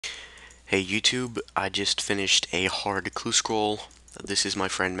Hey YouTube, I just finished a hard clue scroll. This is my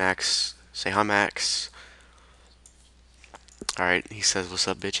friend Max. Say hi, Max. Alright, he says what's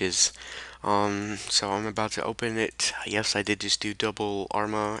up, bitches. So I'm about to open it. Yes, I did just do double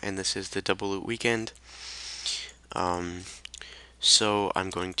arma, and this is the double loot weekend. Um, so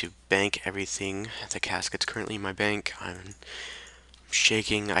I'm going to bank everything. The casket's currently in my bank. I'm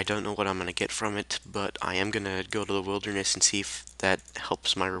shaking. I don't know what I'm gonna get from it, but I am gonna go to the wilderness and see if that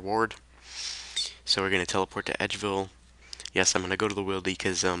helps my reward. So we're gonna teleport to Edgeville. Yes, I'm gonna go to the wildy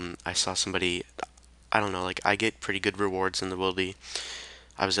because I saw somebody. I don't know, like I get pretty good rewards in the wildy.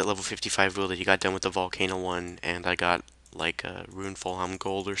 I was at level 55 wildy. You got done with the volcano one, and I got like a rune Fulham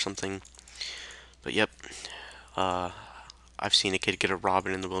gold or something. But yep, uh, I've seen a kid get a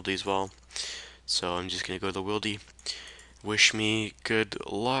robin in the wildy as well. So I'm just gonna go to the wildy. Wish me good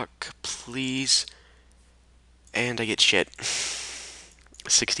luck, please. And I get shit.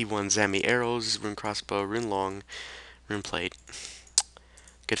 61 Zami arrows, rune crossbow, rune long, rune plate.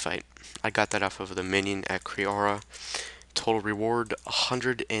 Good fight. I got that off of the minion at Kriara. Total reward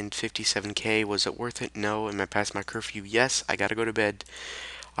 157k. Was it worth it? No. Am I past my curfew? Yes. I gotta go to bed.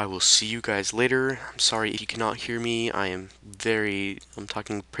 I will see you guys later. I'm sorry if you cannot hear me. I'm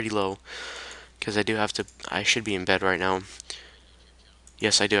talking pretty low because I should be in bed right now.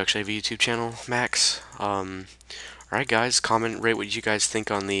 Yes, I do actually have a YouTube channel, Max. Alright guys, comment and rate what you guys think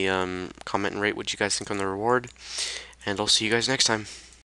on the reward, and I'll see you guys next time.